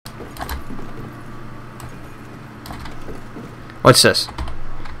What's this?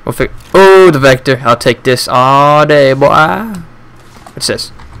 Oh, the vector. I'll take this all day, boy. What's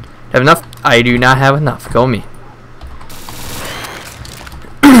this? Have enough? I do not have enough. Go me.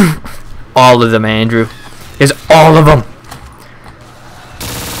 All of them, Andrew. Is all of them.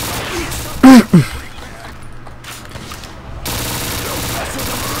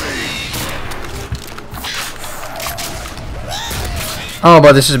 Oh,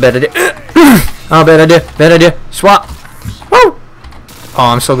 boy, this is a bad idea. Oh, bad idea. Bad idea. Swap. Woo! Oh,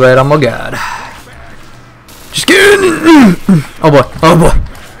 I'm so glad I'm a god. Just kidding. Oh, boy. Oh, boy.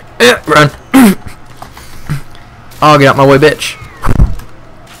 Run. Oh, get out my way, bitch.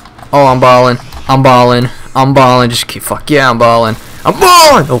 Oh, I'm balling. I'm balling. I'm balling. Just keep. Fuck yeah, I'm balling. I'm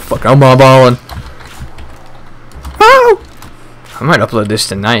balling. Oh, fuck. I'm balling. Oh! I might upload this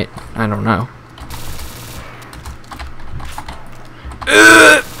tonight. I don't know.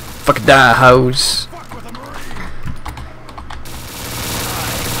 Fucking die, hoes.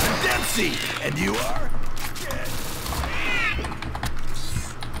 And you are?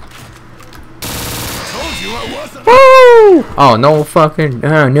 Told you I wasn't. Woo! Oh, no fucking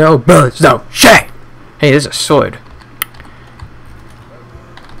no bullets, no shit. Hey, there's a sword.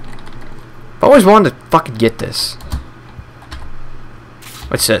 I always wanted to fucking get this.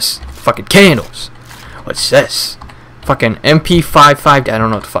 What's this? Fucking candles. What's this? Fucking MP55. I don't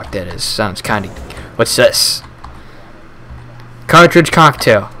know what the fuck that is. Sounds kind of. What's this? Cartridge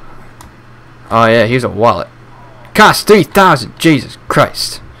cocktail. Oh yeah, here's a wallet. Cost 3,000. Jesus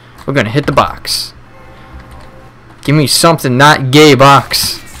Christ. We're gonna hit the box. Give me something not gay,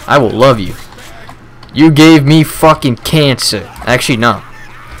 box. I will love you. You gave me fucking cancer. Actually, no.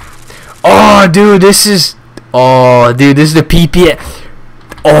 Oh, dude, this is. Oh, dude, this is the PPSH.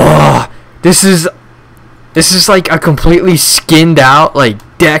 Oh, this is like a completely skinned out, like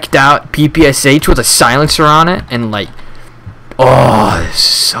decked out PPSH with a silencer on it, and like, oh, this is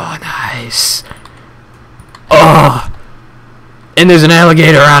so nice. Oh, and there's an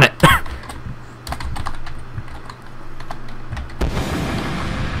alligator on it.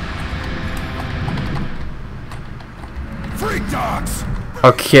 Freak dogs.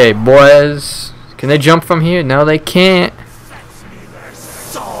 Okay, boys, can they jump from here? No, they can't.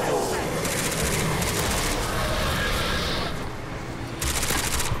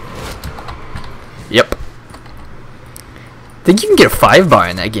 Yep. I think you can get a 5-bar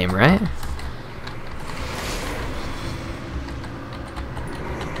in that game, right?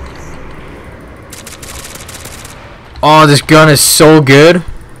 Oh, this gun is so good.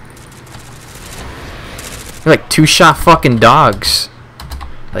 They're like 2-shot fucking dogs.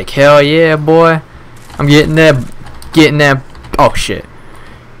 Like, hell yeah, boy. I'm getting that, oh shit.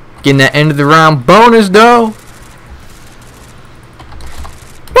 Getting that end of the round bonus, though.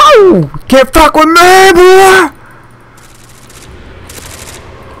 Woo! Can't fuck with me, boy!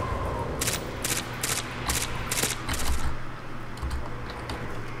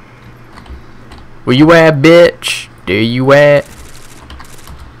 Where you at, bitch? There you at?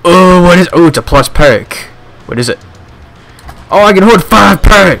 Oh, what is? Oh, it's a plus perk. What is it? Oh, I can hold 5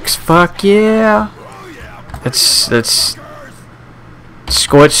 perks. Fuck yeah! That's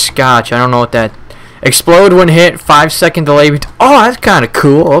scorched scotch. I don't know what that. Explode when hit. 5-second delay. Oh, that's kind of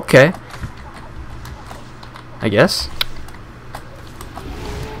cool. Okay. I guess.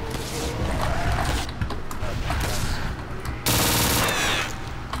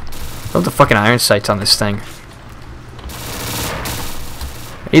 Look at the fucking iron sights on this thing.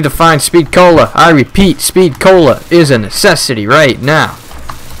 I need to find Speed Cola. I repeat, Speed Cola is a necessity right now.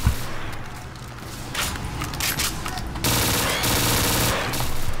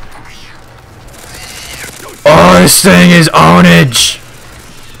 Oh, this thing is ownage.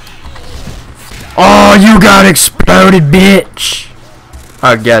 Oh, you got exploded, bitch.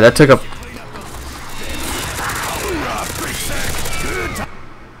 Oh, yeah, that took a...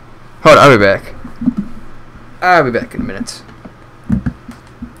 Hold on, I'll be back. I'll be back in a minute.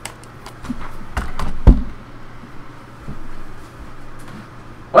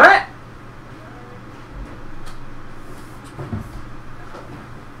 What?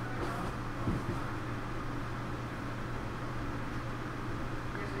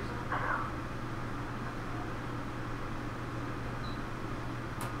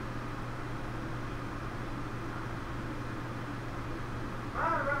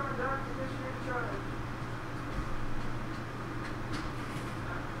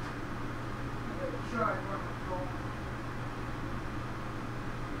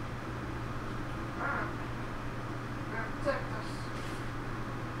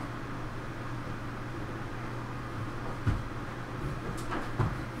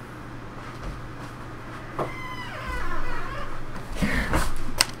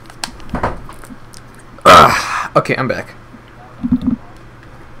 Okay, I'm back.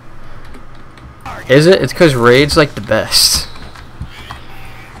 Is it? It's because Raid's like the best.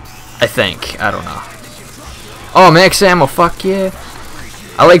 I think. I don't know. Oh, max ammo, fuck yeah.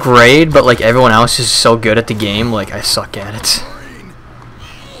 I like Raid, but like everyone else is so good at the game, like I suck at it.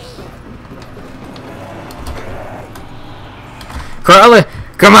 Crawler,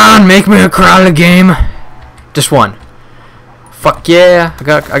 come on, make me a crawler game. Just one. Fuck yeah,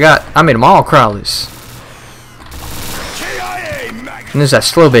 I made them all crawlers. And there's that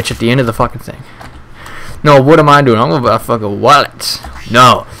slow bitch at the end of the fucking thing. No, what am I doing? I'm gonna buy a fucking wallet.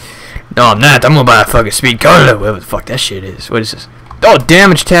 No, I'm not. I'm gonna buy a fucking speed cola. Whatever the fuck that shit is. What is this? Oh,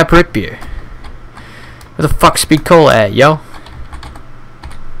 damage tap root beer. Where the fuck speed cola at, yo?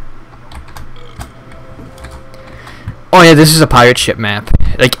 Oh yeah, this is a pirate ship map.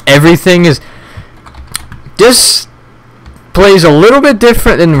 Like everything is. This plays a little bit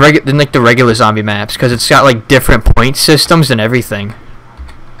different than like the regular zombie maps because it's got like different point systems and everything.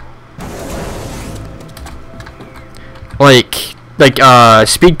 Like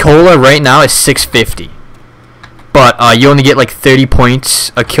speed cola right now is 650, but you only get like 30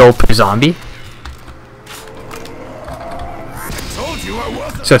 points a kill per zombie.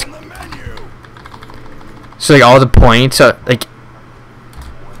 So it's like all the points are like,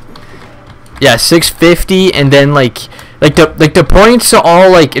 yeah, 650, and then like the points are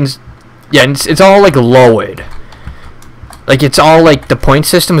all like it's all like lowered. Like it's all like the point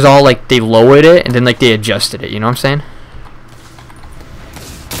system is all like they lowered it and then like they adjusted it. You know what I'm saying?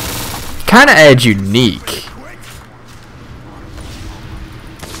 Kind of adds unique.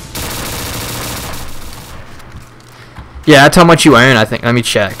 Yeah, that's how much you earn, I think. Let me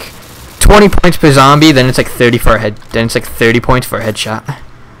check. 20 points per zombie, then it's like 30 for a head. Then it's like 30 points for a headshot.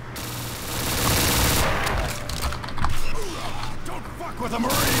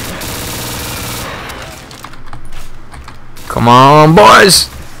 Come on, boys!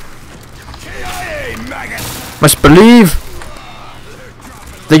 Must believe.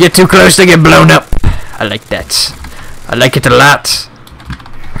 They get too close, they get blown up. I like that. I like it a lot.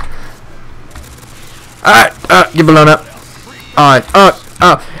 Alright, get blown up. Alright,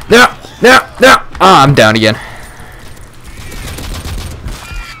 no. I'm down again.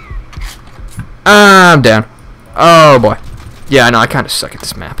 I'm down. Oh boy. Yeah, I know, I kind of suck at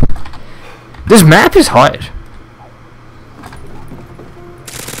this map. This map is hard.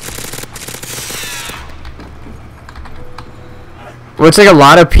 Well, it's like a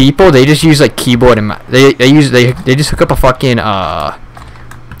lot of people, they just use like keyboard and they just hook up a fucking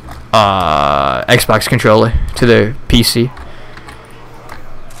Xbox controller to their PC.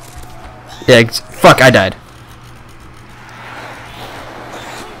 Yeah, fuck, I died.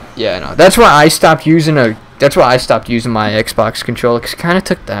 Yeah, I know. That's why I stopped using my Xbox controller, cuz it kind of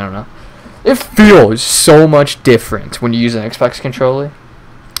took that, I don't know. It feels so much different when you use an Xbox controller.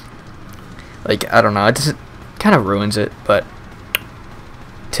 Like, I don't know, it just kind of ruins it, but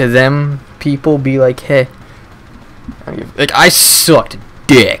to them, people be like, hey, like I sucked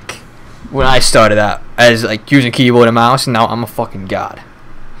dick when I started out as like using keyboard and mouse, and now I'm a fucking god.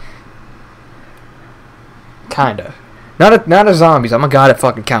 Kinda. Not a zombies. I'm a god at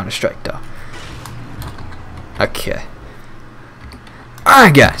fucking Counter-Strike though. Okay.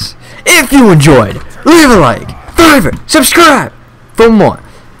 Alright guys, if you enjoyed, leave a like, favorite, subscribe for more.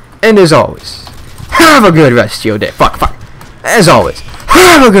 And as always, have a good rest of your day. Fuck. As always,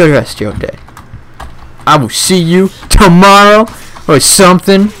 have a good rest of your day. I will see you tomorrow or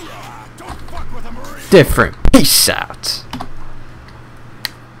something different. Peace out.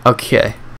 Okay.